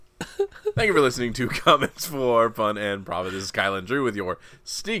Thank you for listening to Comics for Fun and Profit. This is Kyle and Drew with your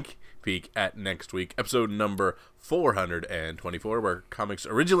sneak peek at next week, episode number 424, where comics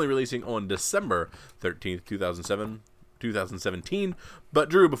originally releasing on December 13th, 2017. But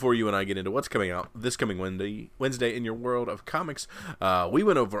Drew, before you and I get into what's coming out this coming Wednesday in your world of comics, we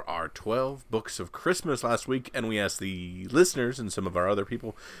went over our 12 books of Christmas last week, and we asked the listeners and some of our other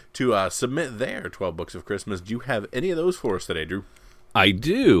people to submit their 12 books of Christmas. Do you have any of those for us today, Drew? I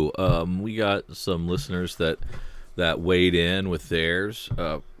do. We got some listeners that weighed in with theirs.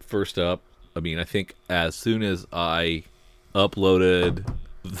 First up, I think as soon as I uploaded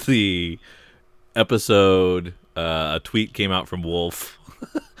the episode, a tweet came out from Wolf.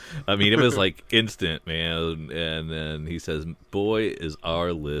 It was like instant, man. And then he says, "Boy, is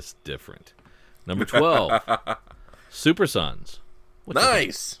our list different." Number 12, Super Sons.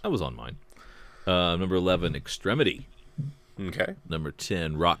 Nice. That was on mine. Number 11, Extremity. Okay. Number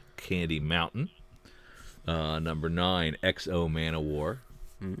 10, Rock Candy Mountain. Number 9, XO Manowar.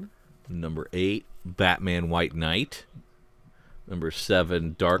 Mm-hmm. Number 8, Batman White Knight. Number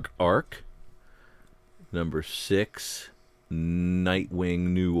 7, Dark Ark. Number 6, Nightwing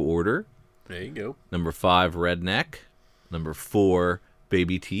New Order. There you go. Number 5, Redneck. Number 4,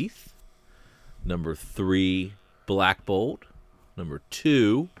 Baby Teeth. Number 3, Black Bolt. Number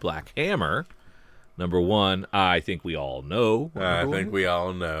 2, Black Hammer. Number 1, I think we all know. I think we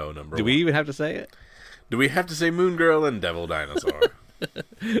all know number 1. Do we even have to say it? Do we have to say Moon Girl and Devil Dinosaur?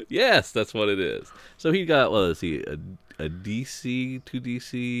 Yes, that's what it is. So he got, let's see, a DC, 2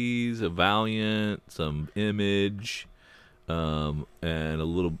 DCs, a Valiant, some Image, and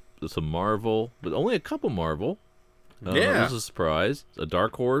some Marvel, but only a couple Marvel. Yeah. That was a surprise. A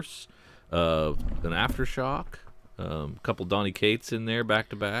Dark Horse, an Aftershock, a couple Donny Cates in there back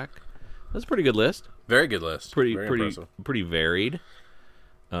to back. That's a pretty good list. Very good list. Pretty impressive. Pretty varied.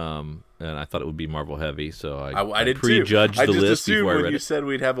 And I thought it would be Marvel heavy, so I did prejudged too. the list I just assumed before I when read you it. said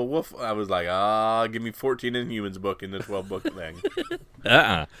we'd have a wolf, I was like, give me 14 Inhumans book in the 12 book thing.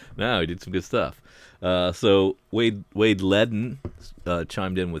 No, he did some good stuff. So Wade Ledden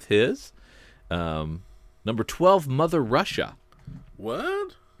chimed in with his. Number 12, Mother Russia.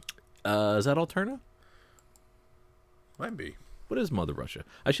 What? Is that Alterna? Might be. What is Mother Russia?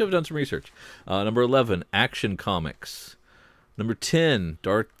 I should have done some research. Number 11, Action Comics. Number 10,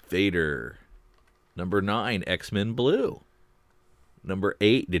 Darth Vader. Number 9, X-Men Blue. Number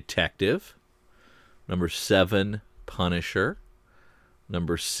 8, Detective. Number 7, Punisher.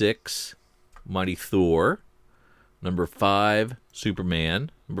 Number 6, Mighty Thor. Number 5,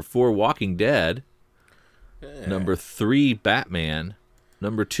 Superman. Number 4, Walking Dead. Yeah. Number 3, Batman.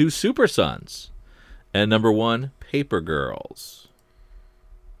 Number 2, Super Sons. And number 1, Paper Girls.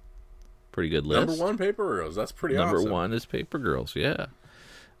 Pretty good list. Number 1, Paper Girls. That's pretty Number awesome. 1 is Paper Girls. Yeah,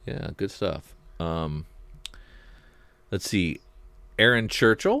 good stuff. Let's see. Aaron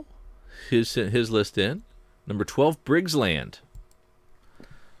Churchill, his list in. Number 12, Briggs Land.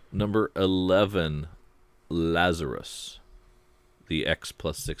 Number 11, Lazarus, the X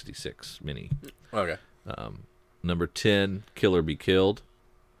plus 66 mini. Okay. Number 10, Killer Be Killed.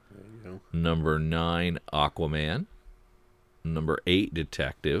 There you go. Number 9, Aquaman. Number 8,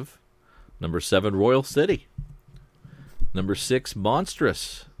 Detective. Number 7, Royal City. Number 6,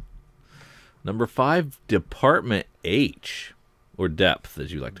 Monstrous. Number 5, Department H, or Depth,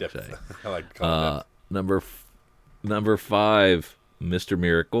 as you like to say. I like to call it Number 5, Mr.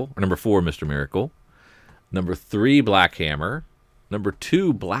 Miracle. Or number 4, Mr. Miracle. Number 3, Black Hammer. Number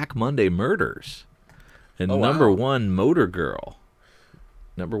 2, Black Monday Murders. And number 1, Motor Girl.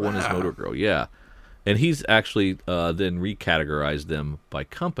 Number 1 is Motor Girl, yeah. And he's actually then recategorized them by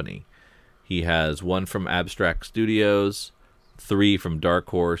company. He has 1 from Abstract Studios, 3 from Dark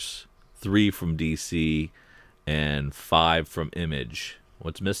Horse, 3 from DC, and 5 from Image.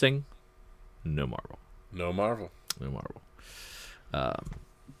 What's missing? No Marvel. No Marvel. No Marvel.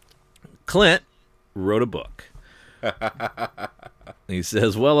 Clint wrote a book. He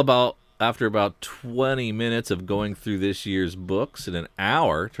says, after about 20 minutes of going through this year's books and an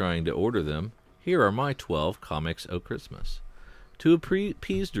hour trying to order them, here are my 12 comics o' Christmas. To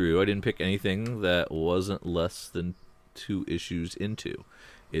appease Drew, I didn't pick anything that wasn't less than 2 issues into.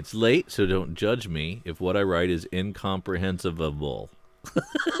 It's late, so don't judge me if what I write is incomprehensible.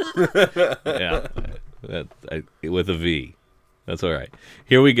 Yeah, with a V. That's all right.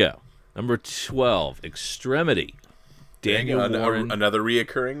 Here we go. Number 12, Extremity. Daniel Warren. Another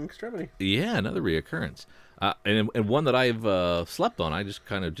reoccurring Extremity. Yeah, another reoccurrence. And one that I've slept on. I just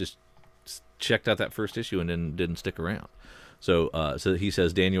kind of checked out that first issue and then didn't stick around. So he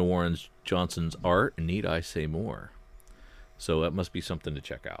says Daniel Warren Johnson's art. Need I say more? So that must be something to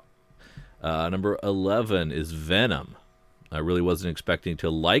check out. Number 11 is Venom. I really wasn't expecting to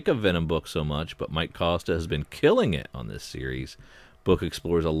like a Venom book so much, but Mike Costa has been killing it on this series. Book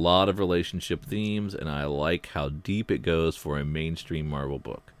explores a lot of relationship themes, and I like how deep it goes for a mainstream Marvel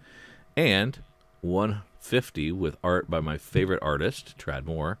book. And 150, with art by my favorite artist, Trad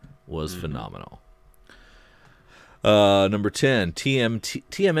Moore, was phenomenal. Number 10,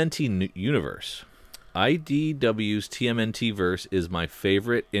 TMNT Universe. IDW's TMNT verse is my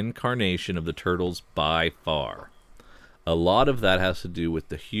favorite incarnation of the Turtles by far. A lot of that has to do with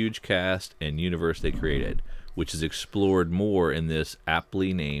the huge cast and universe they created, which is explored more in this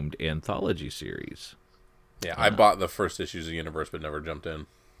aptly named anthology series. Yeah, I bought the first issues of Universe but never jumped in.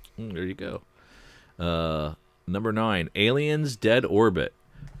 There you go. Number 9, Aliens Dead Orbit.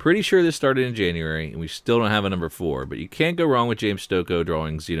 Pretty sure this started in January, and we still don't have a number 4, but you can't go wrong with James Stokoe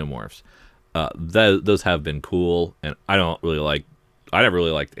drawing xenomorphs. Those have been cool, and I never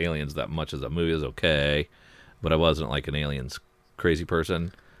really liked Aliens that much as a movie. It was okay, but I wasn't like an Aliens crazy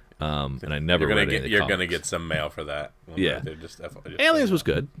person, and I never read any of the You're comics. going to get some mail for that. Yeah. Just Aliens was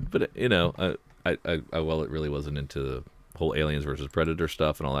good, but it really wasn't into the whole Aliens versus Predator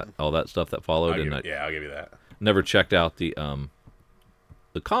stuff and all that stuff that followed. I'll give you that. Never checked out the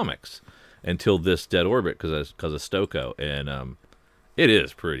comics until this Dead Orbit because of Stokoe, and it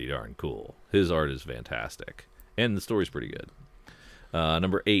is pretty darn cool. His art is fantastic, and the story's pretty good.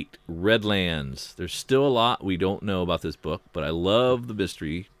 Number 8, Redlands. There's still a lot we don't know about this book, but I love the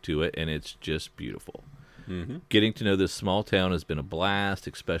mystery to it, and it's just beautiful. Mm-hmm. Getting to know this small town has been a blast,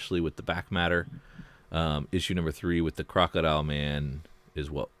 especially with the back matter. Issue number 3 with the Crocodile Man is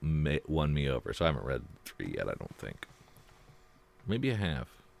what won me over. So I haven't read 3 yet, I don't think. Maybe I have.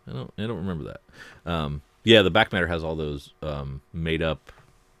 I don't remember that. Yeah, the back matter has all those made up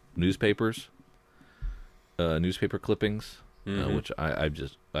newspapers, newspaper clippings, which I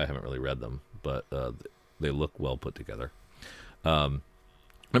haven't really read them, but they look well put together.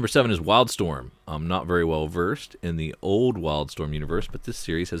 Number 7 is Wildstorm. I'm not very well versed in the old Wildstorm universe, but this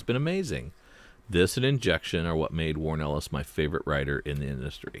series has been amazing. This and Injection are what made Warren Ellis my favorite writer in the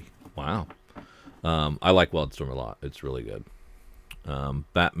industry. Wow. I like Wildstorm a lot. It's really good.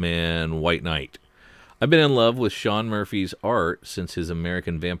 Batman White Knight. I've been in love with Sean Murphy's art since his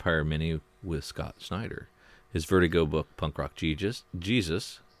American Vampire mini with Scott Snyder. His Vertigo book, Punk Rock Jesus,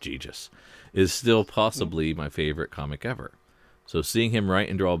 is still possibly my favorite comic ever. So seeing him write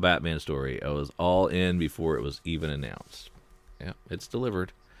and draw a Batman story, I was all in before it was even announced. Yeah, it's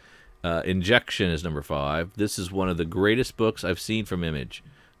delivered. Injection is number 5. This is one of the greatest books I've seen from Image.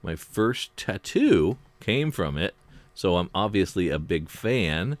 My first tattoo came from it, so I'm obviously a big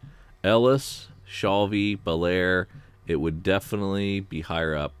fan. Ellis, Shalvey, Belair, it would definitely be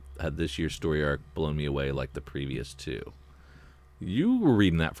higher up had this year's story arc blown me away like the previous 2. You were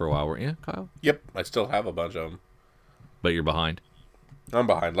reading that for a while, weren't you, Kyle? Yep, I still have a bunch of them. But you're behind? I'm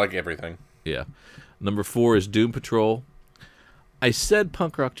behind, like everything. Yeah. Number 4 is Doom Patrol. I said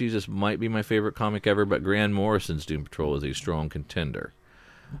Punk Rock Jesus might be my favorite comic ever, but Grant Morrison's Doom Patrol is a strong contender.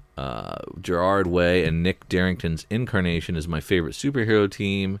 Gerard Way and Nick Darrington's Incarnation is my favorite superhero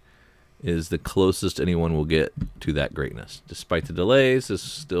team, is the closest anyone will get to that greatness. Despite the delays, this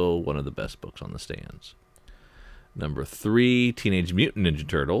is still one of the best books on the stands. Number 3, Teenage Mutant Ninja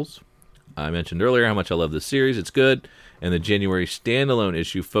Turtles. I mentioned earlier how much I love this series. It's good. And the January standalone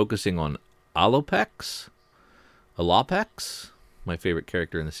issue focusing on Alopex, my favorite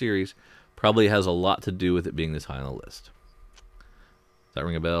character in the series, probably has a lot to do with it being this high on the list. Does that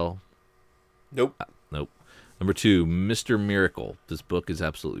ring a bell? Nope. Nope. Number 2, Mr. Miracle. This book is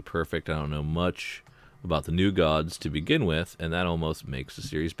absolutely perfect. I don't know much about the New Gods to begin with, and that almost makes the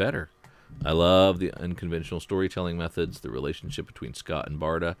series better. I love the unconventional storytelling methods, the relationship between Scott and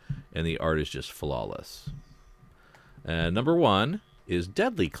Barda, and the art is just flawless. And number 1 is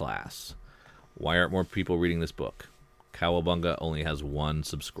Deadly Class. Why aren't more people reading this book? Cowabunga only has 1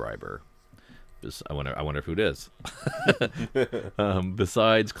 subscriber. I wonder who it is.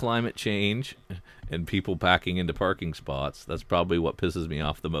 Besides climate change and people packing into parking spots, that's probably what pisses me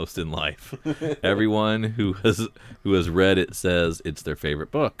off the most in life. Everyone who has read it says it's their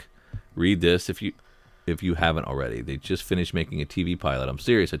favorite book. Read this if you haven't already. They just finished making a TV pilot. I'm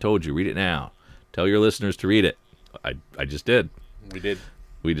serious. I told you. Read it now. Tell your listeners to read it. I just did.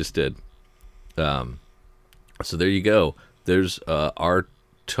 We just did. So there you go. There's our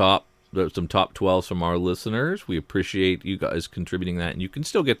some top 12s from our listeners. We appreciate you guys contributing that, and you can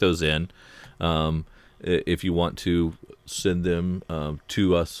still get those in if you want to send them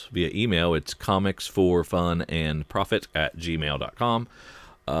to us via email. It's comicsforfunandprofit@gmail.com,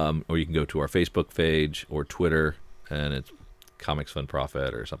 or you can go to our Facebook page or Twitter, and it's Comics Fun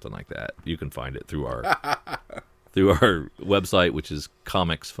Profit or something like that. You can find it through our website, which is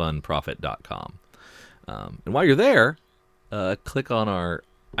comicsfunprofit.com. And while you're there, click on our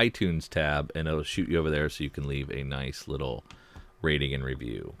iTunes tab, and it'll shoot you over there so you can leave a nice little rating and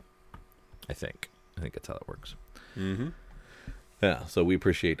review. I think that's how it works. Mm-hmm. Yeah, so we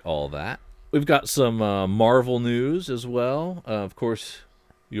appreciate all that. We've got some Marvel news as well. Of course,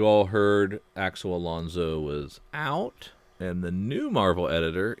 you all heard Axel Alonso was out, and the new Marvel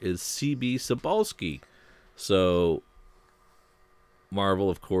editor is C.B. Cebulski. So Marvel,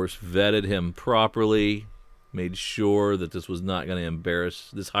 of course, vetted him properly, made sure that this hire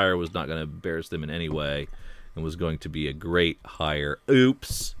was not going to embarrass them in any way, and was going to be a great hire.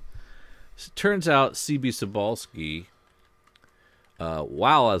 Oops. Turns out C.B. Cebulski,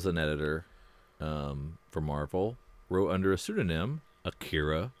 while as an editor for Marvel, wrote under a pseudonym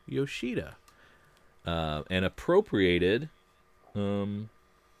Akira Yoshida, and appropriated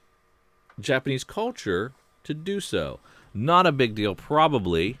Japanese culture to do so. Not a big deal,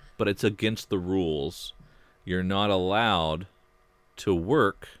 probably, but it's against the rules. You're not allowed to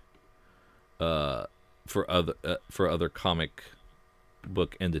work for other comic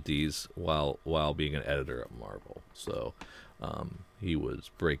book entities while being an editor at Marvel. So he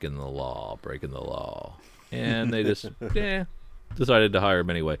was breaking the law, and they just decided to hire him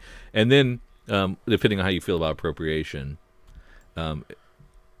anyway. And then, depending on how you feel about appropriation,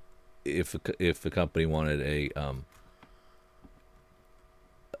 if the company wanted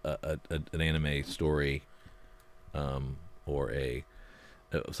an anime story, or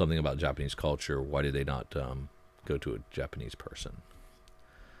something about Japanese culture, why did they not go to a Japanese person?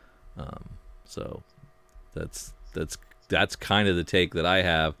 So that's kind of the take that I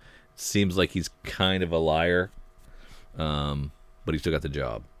have. Seems like he's kind of a liar, but he still got the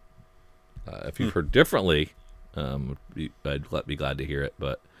job. If you've heard differently, I'd be glad to hear it.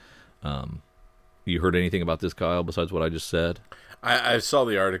 But you heard anything about this, Kyle, besides what I just said? I saw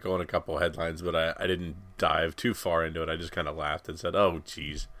the article and a couple headlines, but I didn't dive too far into it. I just kind of laughed and said, "Oh,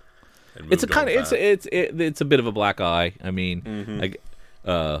 geez." It's a bit of a black eye. I mean,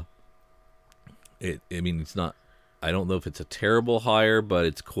 it's not. I don't know if it's a terrible hire, but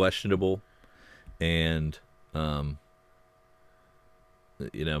it's questionable, and maybe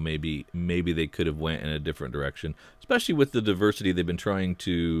they could have went in a different direction, especially with the diversity they've been trying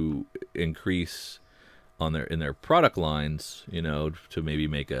to increase in their product lines, to maybe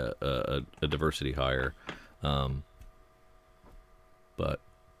make a diversity hire. But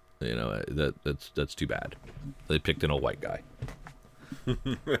that's too bad. They picked an old white guy.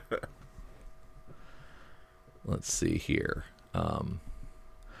 Let's see here.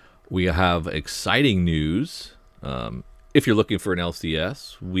 We have exciting news. If you're looking for an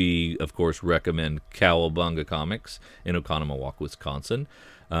LCS, we, of course, recommend Cowabunga Comics in Oconomowoc, Wisconsin.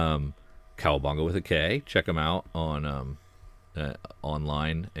 Cowabunga with a K. Check them out on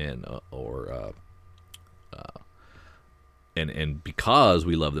online and because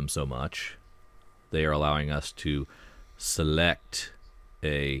we love them so much, they are allowing us to select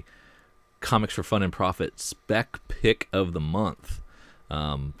a Comics for Fun and Profit spec pick of the month,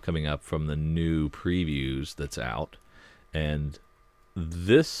 coming up from the new previews that's out. And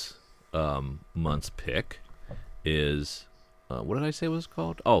this month's pick is, what did I say it was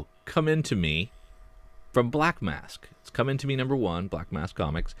called? Oh, Come Into Me from Black Mask. It's Come Into Me #1, Black Mask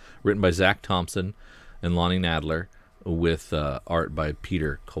Comics, written by Zach Thompson and Lonnie Nadler, with art by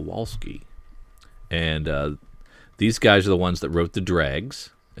Peter Kowalski. And these guys are the ones that wrote The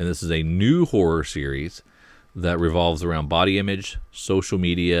Dregs, and this is a new horror series that revolves around body image, social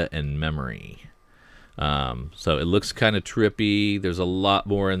media, and memory. So it looks kind of trippy. There's a lot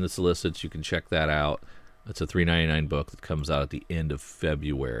more in the solicits. You can check that out. It's a $3.99 book that comes out at the end of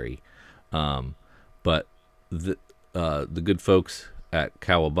February. But the good folks at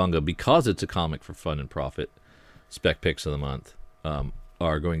Cowabunga, because it's a Comic for Fun and Profit spec picks of the month,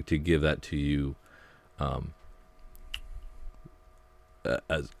 are going to give that to you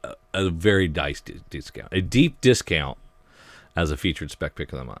as a very nice discount, a deep discount as a featured spec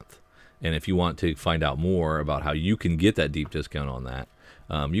pick of the month. And if you want to find out more about how you can get that deep discount on that,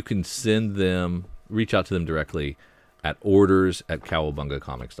 you can reach out to them directly at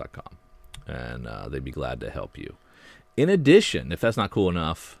orders@cowabungacomics.com, and they'd be glad to help you. In addition, if that's not cool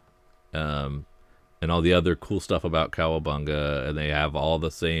enough, and all the other cool stuff about Cowabunga, and they have all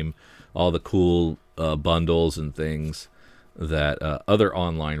the cool bundles and things that other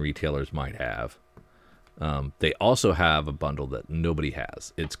online retailers might have. They also have a bundle that nobody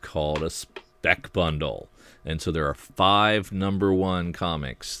has. It's called a spec bundle. And so there are 5 #1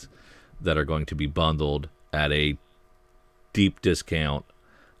 comics that are going to be bundled at a deep discount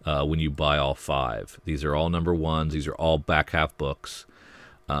when you buy all 5. These are all number 1s. These are all back half books.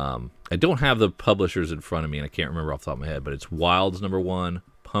 I don't have the publishers in front of me, and I can't remember off the top of my head, but it's Wilds number 1,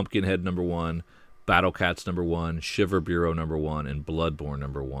 Pumpkinhead number 1, Battle Cats number 1, Shiver Bureau number 1, and Bloodborne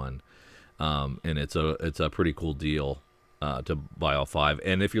number 1. And it's a pretty cool deal to buy all 5.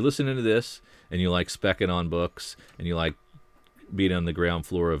 And if you're listening to this and you like specking on books and you like being on the ground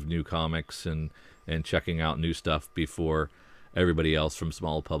floor of new comics and checking out new stuff before everybody else from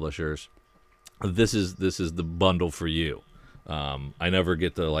small publishers, this is the bundle for you. I never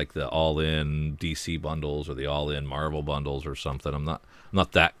get the all-in DC bundles or the all-in Marvel bundles or something. I'm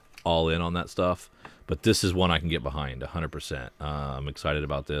not that all-in on that stuff, but this is one I can get behind 100%. I'm excited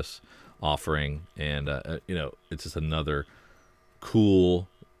about this offering, and it's just another cool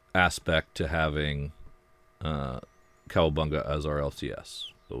aspect to having Cowabunga as our LCS.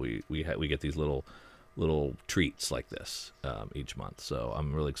 So we get these little treats like this each month. So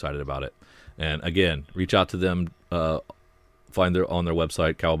I'm really excited about it. And again, reach out to them. Find on their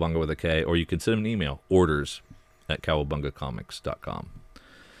website, Cowabunga with a K, or you can send them an email, orders@cowabungacomics.com.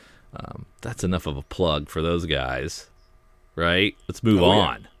 That's enough of a plug for those guys, right? Let's move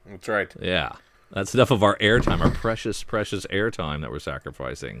on. Yeah. That's right. Yeah. That's enough of our airtime, our precious, precious airtime that we're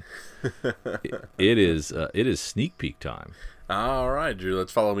sacrificing. It is sneak peek time. All right, Drew,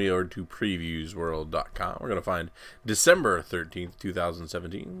 let's follow me over to previewsworld.com. We're going to find December 13th,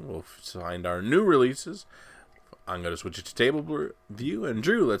 2017. We'll find our new releases. I'm going to switch it to table view. And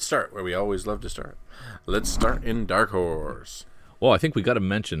Drew, let's start where we always love to start. Let's start in Dark Horse. Well, I think we got to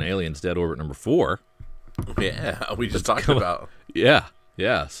mention Aliens Dead Orbit number 4. Yeah, we just talked about. Yeah.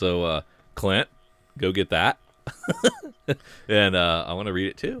 So, Clint, go get that. And I want to read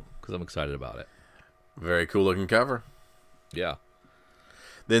it too because I'm excited about it. Very cool looking cover. Yeah.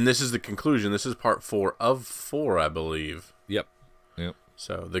 Then this is the conclusion. This is part 4 of 4, I believe. Yep.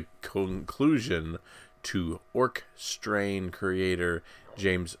 So the conclusion to Orc Strain creator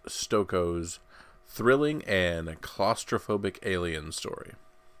James Stokoe's thrilling and claustrophobic alien story.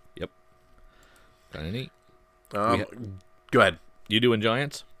 Yep. Kind of neat. Go ahead. You doing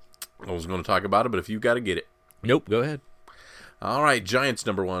Giants? I was going to talk about it, but if you've got to get it. Nope, go ahead. All right, Giants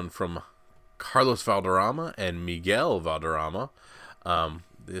number 1 from Carlos Valderrama and Miguel Valderrama.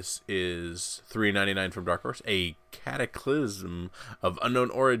 This is $3.99 from Dark Horse. A cataclysm of unknown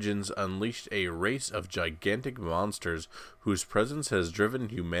origins unleashed a race of gigantic monsters whose presence has driven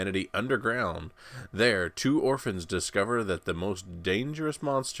humanity underground. There, 2 orphans discover that the most dangerous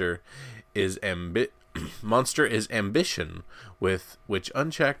monster is ambition, with which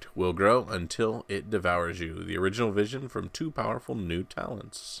unchecked will grow until it devours you. The original vision from 2 powerful new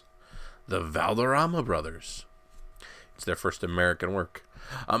talents, the Valderrama brothers. It's their first American work.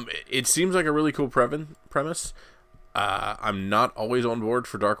 It seems like a really cool premise. I'm not always on board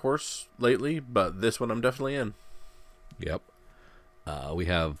for Dark Horse lately, but this one I'm definitely in. Yep. We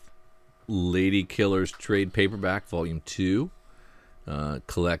have Lady Killer's trade paperback, Volume 2.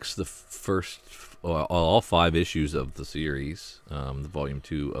 Collects the first, all 5 issues of the series. The Volume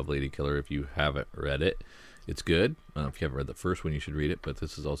 2 of Lady Killer. If you haven't read it, it's good. If you haven't read the first one, you should read it, but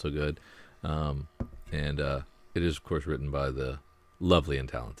this is also good. And it is, of course, written by the lovely and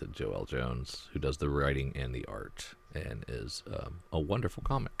talented Joelle Jones, who does the writing and the art, and is a wonderful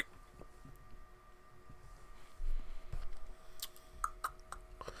comic.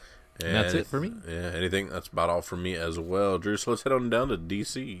 And that's it for me. Yeah, anything? That's about all for me as well, Drew. So let's head on down to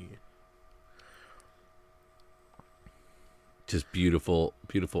DC. Just beautiful,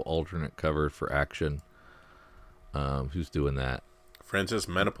 beautiful alternate cover for Action. Who's doing that? Francis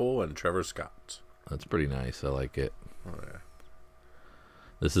Manapul and Trevor Scott. That's pretty nice. I like it. Oh, yeah.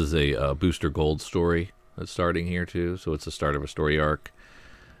 This is a Booster Gold story that's starting here, too. So it's the start of a story arc.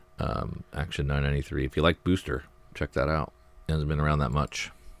 Action 993. If you like Booster, check that out. It hasn't been around that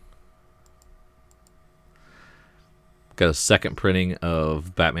much. Got a second printing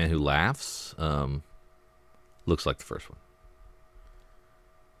of Batman Who Laughs. Looks like the first one.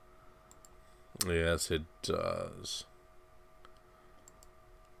 Yes, it does.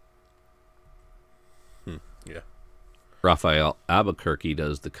 Yeah. Raphael Albuquerque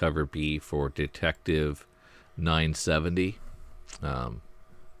does the cover B for Detective 970,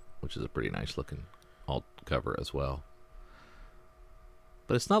 which is a pretty nice looking alt cover as well.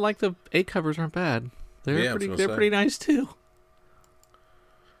 But it's not like the A covers aren't bad. They're pretty nice too.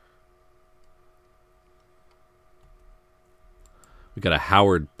 We got a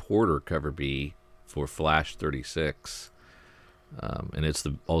Howard Porter cover B for Flash 36. And it's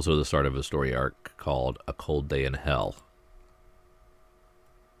also the start of a story arc called A Cold Day in Hell.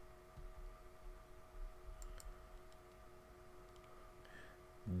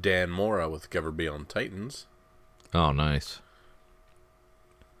 Dan Mora with cover B on Titans. Oh, nice.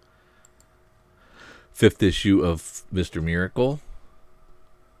 5th issue of Mr. Miracle.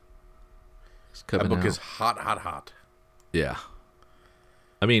 That book out. is hot, hot, hot. Yeah.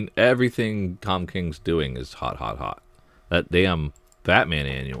 I mean, everything Tom King's doing is hot, hot, hot. That damn Batman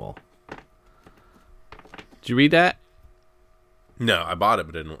annual. Did you read that? No, I bought it,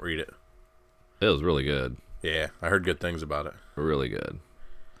 but didn't read it. It was really good. Yeah, I heard good things about it. Really good.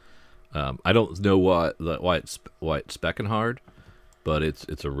 I don't know why it's specking hard, but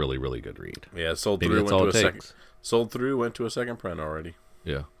it's a really, really good read. Yeah, sold Maybe through. that's Went all to it a takes. second. Sold through. Went to a second print already.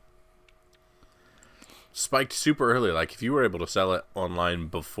 Yeah. Spiked super early. Like if you were able to sell it online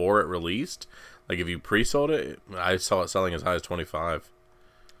before it released, like if you pre-sold it, I saw it selling as high as 25.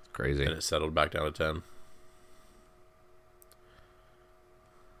 Crazy. And it settled back down to 10.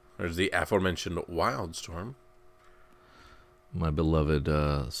 There's the aforementioned Wildstorm. My beloved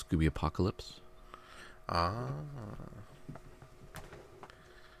Scooby Apocalypse. Ah.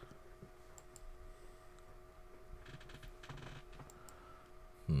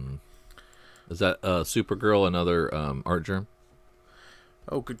 Is that Supergirl another art germ?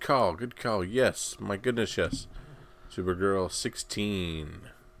 Oh, good call. Good call. Yes. My goodness, yes. Supergirl 16.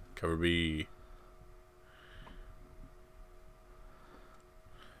 Cover B.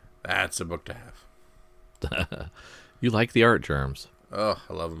 That's a book to have. You like the art germs. Oh,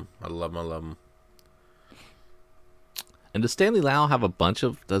 I love them. I love them. I love them. And does Stanley Lau have a bunch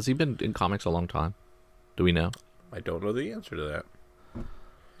of... Has he been in comics a long time? Do we know? I don't know the answer to that.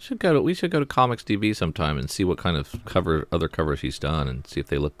 We should go to Comics TV sometime and see what kind of other covers he's done and see if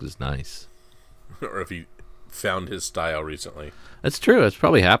they look as nice. Or if he found his style recently. That's true. It's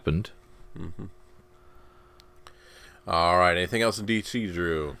probably happened. Mm-hmm. All right. Anything else in DC,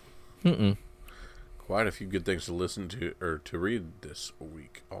 Drew? Mm-mm. Quite a few good things to listen to or to read this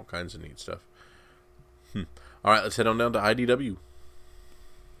week. All kinds of neat stuff. All right. Let's head on down to IDW.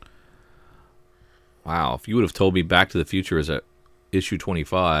 Wow. If you would have told me Back to the Future is at issue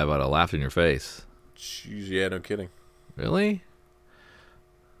 25, I'd have laughed in your face. Jeez, yeah, no kidding. Really?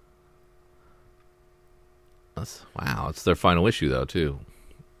 Wow. It's their final issue, though, too.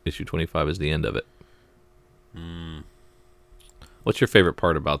 Issue 25 is the end of it. What's your favorite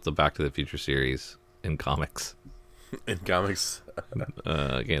part about the Back to the Future series in comics? In comics,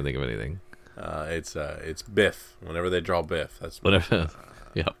 I can't think of anything. it's Biff. Whenever they draw Biff, that's Whatever.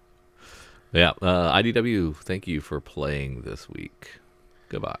 Yep. Yeah. IDW, thank you for playing this week.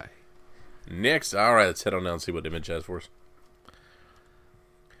 Goodbye. Next. All right, let's head on down and see what Image has for us.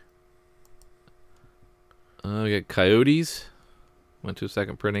 We got Coyotes. Went to a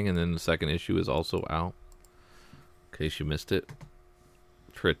second printing, and then the second issue is also out. In case you missed it.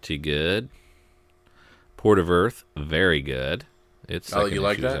 Pretty good. Port of Earth, very good. Its second you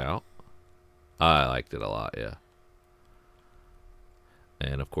like issue's that? out. I liked it a lot, yeah.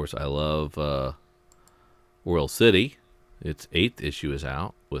 And, of course, I love World City. Its 8th issue is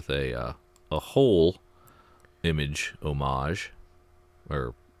out with a whole Image homage,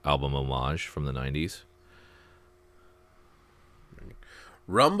 or album homage from the 90s.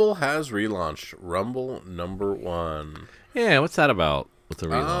 Rumble has relaunched. Rumble #1. Yeah, what's that about with the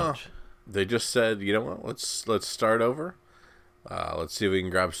relaunch? They just said, you know what? Let's start over. Let's see if we can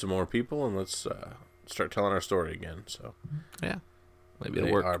grab some more people, and let's start telling our story again. So Yeah, maybe they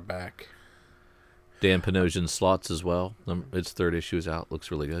it'll work. are back. Dan Panosian slots as well. Its 3rd issue is out.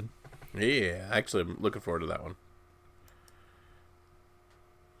 Looks really good. Yeah, actually, I'm looking forward to that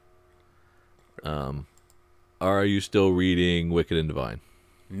one. Are you still reading Wicked and Divine?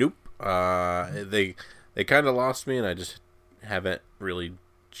 Nope. They kind of lost me, and I just haven't really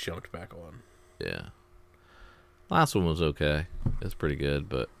jumped back on. Yeah. Last one was okay. It's pretty good,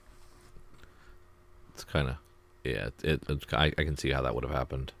 but it's kind of I can see how that would have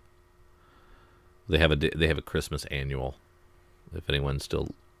happened. They have a Christmas annual. If anyone's still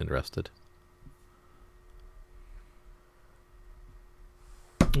interested.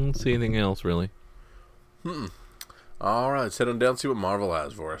 I don't see anything else really. All right, let's head on down and see what Marvel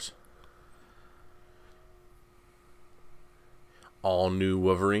has for us. All new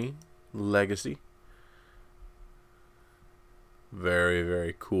Wolverine Legacy. Very,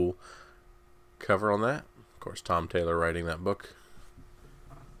 very cool cover on that. Of course, Tom Taylor writing that book.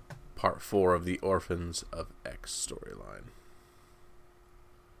 Part 4 of the Orphans of X storyline.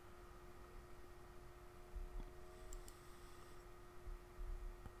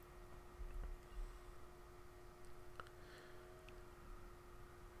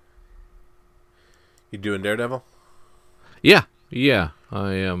 You doing Daredevil? Yeah.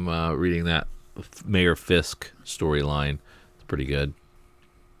 I am reading that Mayor Fisk storyline. It's pretty good.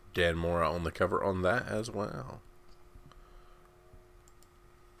 Dan Mora on the cover on that as well.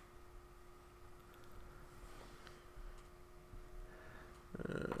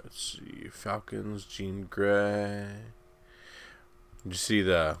 Let's see. Falcons, Jean Grey. Did you see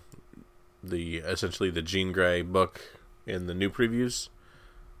the essentially the Jean Grey book in the new previews?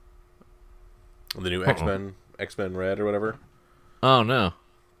 The new X-Men Red or whatever? Oh, no.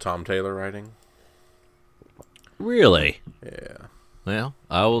 Tom Taylor writing. Really? Yeah. Well,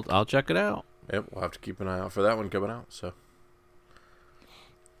 I'll check it out. Yep, we'll have to keep an eye out for that one coming out. So,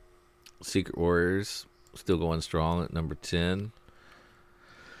 Secret Warriors still going strong at number 10.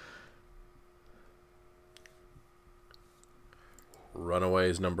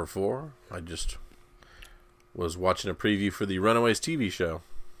 Runaways number 4. I just was watching a preview for the Runaways TV show,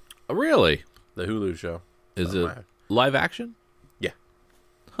 Oh, really? the Hulu show. Is So it live action? Yeah.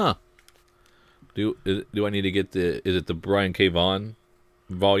 Huh. Do I need to get is it the Brian K. Vaughan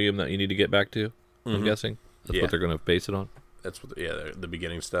volume that you need to get back to? I'm guessing that's Yeah. what they're going to base it on. That's what. The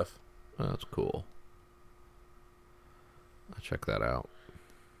beginning stuff. Oh, that's cool. I'll check that out.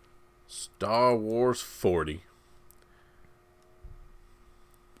 Star Wars 40.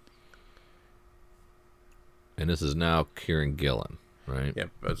 And this is now Kieran Gillen, right?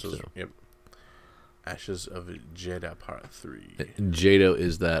 Yep. Yep. Ashes of Jedha Part 3. Jado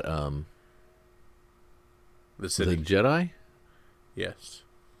is that The the city. Jedi, Yes.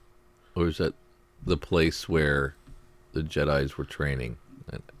 or is that the place where the Jedis were training?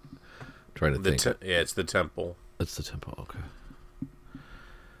 And trying to think. Yeah, it's the temple. That's the temple. Okay.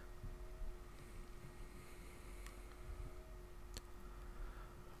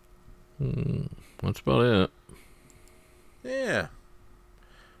 That's about it. Yeah.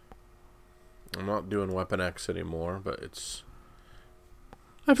 I'm not doing Weapon X anymore, but it's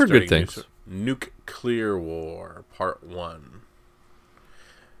I've heard good starting things. Nuclear War Part 1.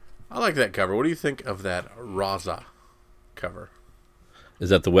 I like that cover. What do you think of that Raza cover? Is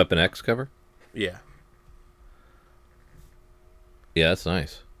that the Weapon X cover? Yeah. Yeah, that's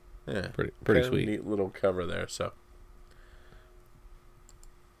nice. Yeah. Pretty Kind of sweet. neat little cover there, so.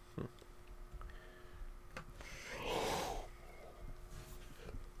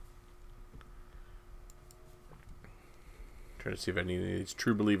 Trying to see if any of these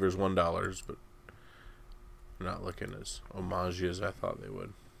True Believers $1, but they're not looking as homage as I thought they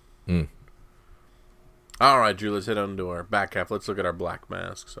would. Hmm. All right, Drew, let's head on to our back half. Let's look at our black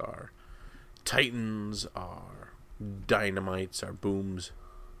masks, our Titans, our Dynamites, our Booms.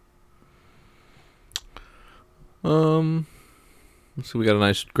 So we got a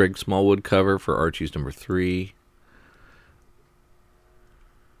nice Greg Smallwood cover for Archie's number 3,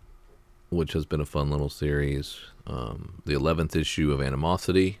 which has been a fun little series. The 11th issue of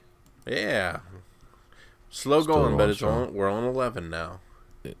Animosity. Yeah. Slow Still going, but going strong. we're on 11 now.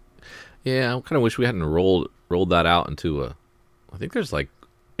 Yeah, I kind of wish we hadn't rolled that out into a. I think there's like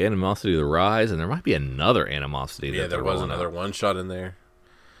Animosity: The Rise, and there might be another Animosity. Yeah, that there they're was rolling another out. one shot in there.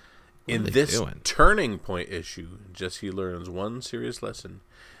 In are they this doing? turning point issue, Jesse learns one serious lesson: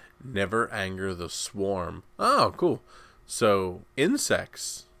 never anger the swarm. Oh, cool. So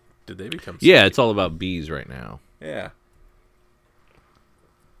insects, did they become? Yeah, sentient? it's all about bees right now. Yeah.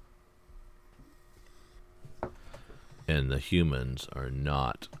 And the humans are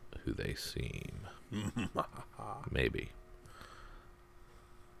not who they seem. Maybe.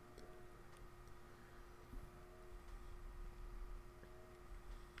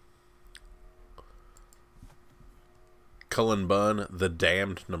 Cullen Bunn, The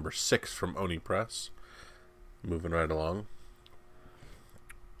Damned, number 6 from Oni Press. Moving right along.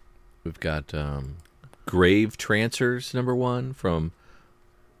 We've got Grave Trancers number 1 from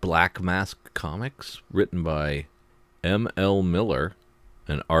Black Mask Comics, written by M.L. Miller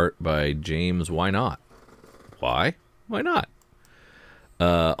and art by James Why Not. Why? Why not?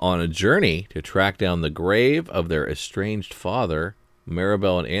 On a journey to track down the grave of their estranged father,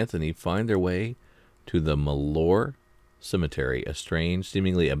 Maribel and Anthony find their way to the Malore Cemetery, a strange,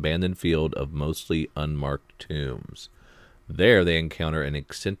 seemingly abandoned field of mostly unmarked tombs. There they encounter an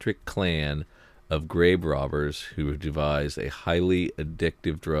eccentric clan of grave robbers who have devised a highly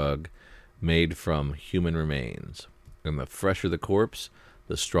addictive drug made from human remains. And the fresher the corpse,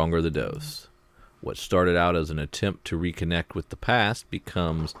 the stronger the dose. What started out as an attempt to reconnect with the past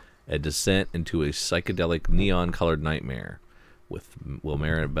becomes a descent into a psychedelic neon-colored nightmare. Will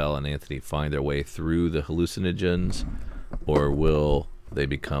Maribel and Anthony find their way through the hallucinogens, or will they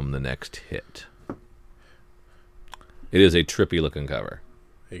become the next hit? It is a trippy-looking cover.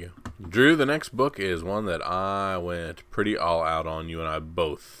 There you go. Drew, the next book is one that I went pretty all out on. You and I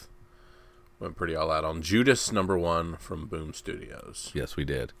both Went pretty all out on Judas #1 from Boom Studios. Yes, we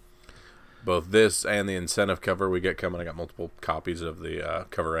did. Both this and the incentive cover we get coming. I got multiple copies of the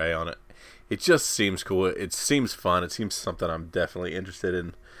cover A on it. It just seems cool. It seems fun. It seems something I'm definitely interested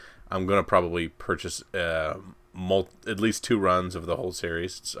in. I'm going to probably purchase at least 2 runs of the whole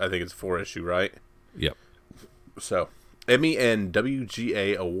series. I think it's 4 issue, right? Yep. So, Emmy and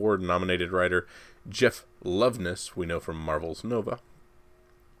WGA Award nominated writer Jeff Loveness, we know from Marvel's Nova,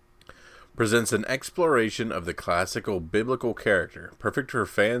 presents an exploration of the classical biblical character, perfect for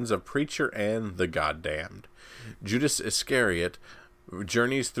fans of Preacher and The Goddamned. Judas Iscariot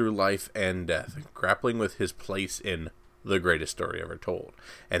journeys through life and death, grappling with his place in the greatest story ever told,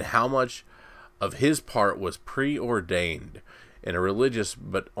 and how much of his part was preordained in a religion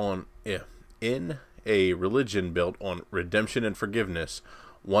built on redemption and forgiveness.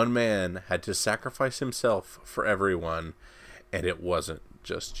 One man had to sacrifice himself for everyone, and it wasn't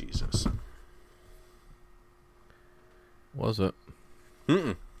just Jesus. Was it?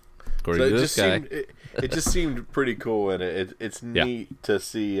 Mm-mm. According to this guy. It just seemed pretty cool, and it's neat to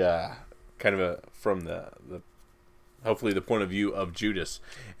see kind of from the hopefully the point of view of Judas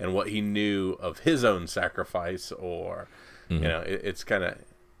and what he knew of his own sacrifice, or it's kind of,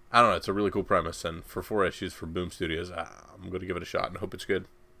 I don't know, it's a really cool premise, and for 4 issues for Boom Studios, I'm going to give it a shot and hope it's good.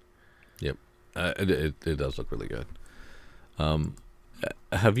 Yep, it does look really good.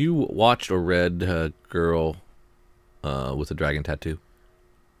 Have you watched or read Girl with a Dragon Tattoo?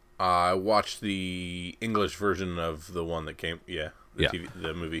 I watched the English version of the one that came,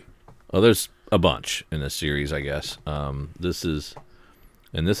 the movie. Well, there's a bunch in this series, I guess. This is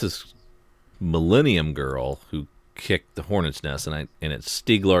Millennium Girl, who kicked the Hornet's Nest, and it's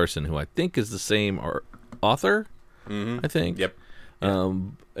Stieg Larsson, who I think is the same author. I think. Yep.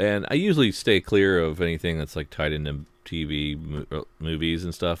 And I usually stay clear of anything that's like tied into TV, movies,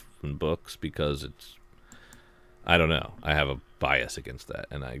 and stuff, and books, because it's, I don't know, I have a bias against that,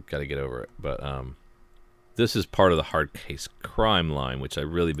 and I got to get over it. But this is part of the hard case crime line, which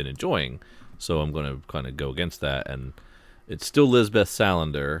I've really been enjoying. So I'm going to kind of go against that, and it's still Lisbeth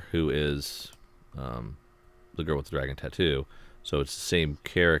Salander, who is the girl with the dragon tattoo. So it's the same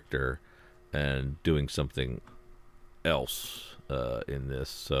character and doing something else in this.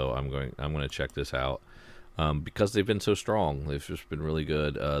 So I'm going to check this out because they've been so strong. They've just been really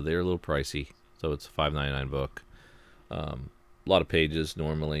good. They're a little pricey, so it's a $5.99 book. A lot of pages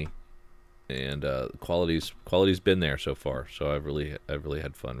normally, and quality's been there so far. So I've really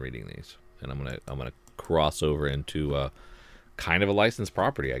had fun reading these, and I'm gonna cross over into kind of a licensed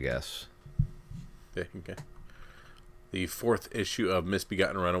property, I guess. Yeah, okay. The 4th issue of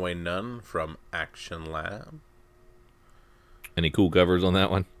Misbegotten Runaway Nun from Action Lab. Any cool covers on that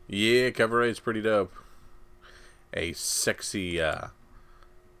one? Yeah, cover A is pretty dope. A sexy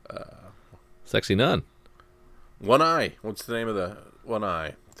sexy nun. One Eye. What's the name of the One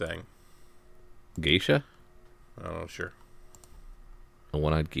Eye thing? Geisha? I don't know, sure. A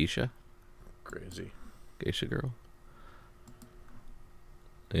one-eyed geisha? Crazy. Geisha girl.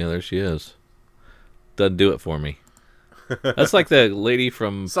 Yeah, there she is. Doesn't do it for me. That's like the lady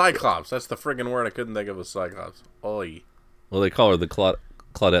from Cyclops. That's the friggin' word I couldn't think of was Cyclops. Oi. Well, they call her the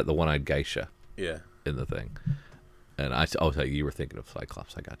Claudette, the one-eyed geisha. Yeah. In the thing. And I thought you were thinking of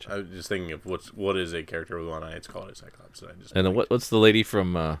Cyclops. I got you. I was just thinking of what is a character with one eye. It's called a Cyclops. And then what's the lady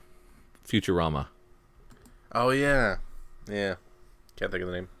from Futurama? Oh, yeah. Yeah. Can't think of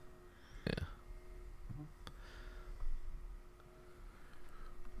the name. Yeah.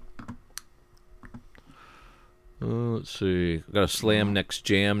 Let's see. Got a Slam Next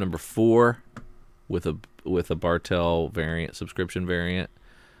Jam number 4 with a Bartel variant, subscription variant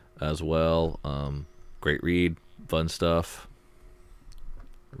as well. Great read, fun stuff.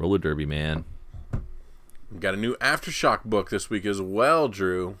 Roller derby, man. We've got a new Aftershock book this week as well,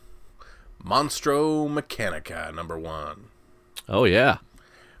 Drew. Monstro Mechanica number 1. Oh yeah.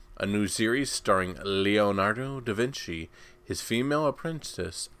 A new series starring Leonardo da Vinci, his female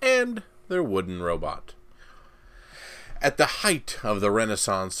apprentice, and their wooden robot. At the height of the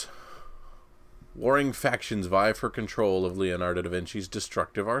Renaissance, warring factions vie for control of Leonardo da Vinci's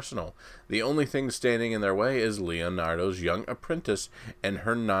destructive arsenal. The only thing standing in their way is Leonardo's young apprentice and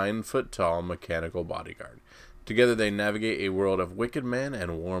her 9-foot-tall mechanical bodyguard. Together they navigate a world of wicked men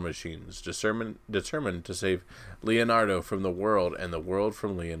and war machines, determined to save Leonardo from the world and the world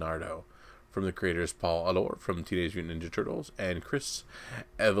from Leonardo. From the creators Paul Allor from Teenage Mutant Ninja Turtles and Chris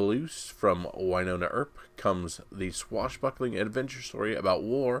Evelus from Winona Earp comes the swashbuckling adventure story about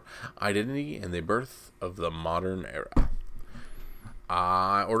war, identity, and the birth of the modern era.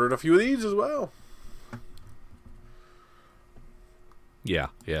 I ordered a few of these as well. Yeah,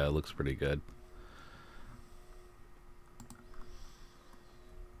 it looks pretty good.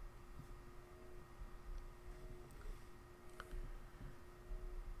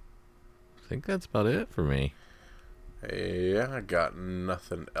 I think that's about it for me. Yeah, I got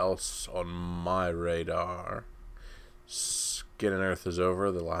nothing else on my radar. Skin and Earth is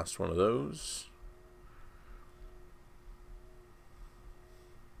over, the last one of those.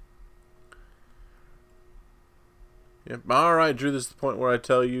 Yep. All right, Drew, this is the point where I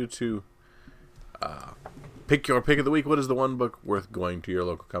tell you to pick your pick of the week. What is the one book worth going to your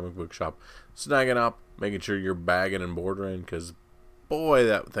local comic book shop, snagging up, making sure you're bagging and bordering, because, boy,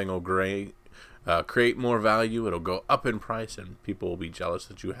 that thing will create more value. It'll go up in price, and people will be jealous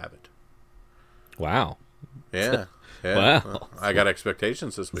that you have it. Wow. Yeah. Wow. I got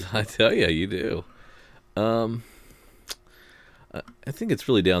expectations this week. I tell you, you do. I think it's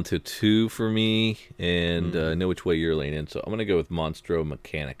really down to 2 for me, and I know which way you're leaning, so I'm going to go with Monstro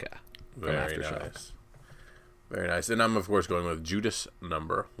Mechanica from Very Aftershock. nice. Very nice. And I'm, of course, going with Judas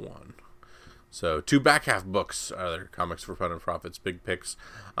number 1. So 2 back half books are their Comics for Fun and Profits big picks.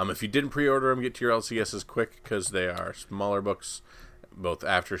 If you didn't pre-order them, get to your LCSs quick, because they are smaller books, both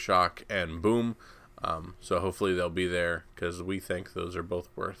Aftershock and Boom. So hopefully they'll be there, because we think those are both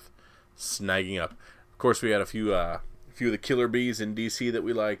worth snagging up. Of course, we had a few of the Killer Bees in DC that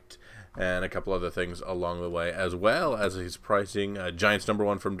we liked, and a couple other things along the way, as well as his pricing Giants number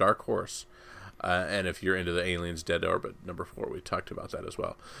 1 from Dark Horse. And if you're into the Aliens Dead Orbit number 4, we talked about that as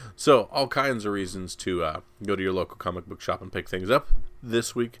well. So all kinds of reasons to go to your local comic book shop and pick things up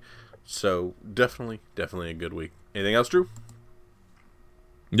this week. So definitely a good week. Anything else, Drew?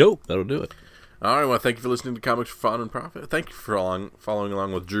 Nope, that'll do it. All right, well, thank you for listening to Comics for Fun and Profit. Thank you for following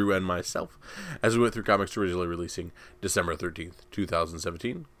along with Drew and myself as we went through comics originally releasing December 13th,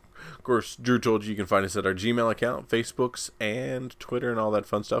 2017. Of course, Drew told you can find us at our Gmail account, Facebooks, and Twitter, and all that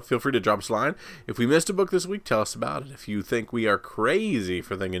fun stuff. Feel free to drop us a line. If we missed a book this week, tell us about it. If you think we are crazy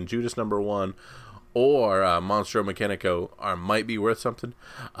for thinking Judas number 1 or Monstro Mechanico might be worth something,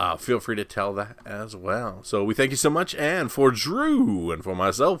 feel free to tell that as well. So we thank you so much, and for Drew and for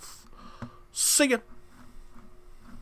myself, see ya!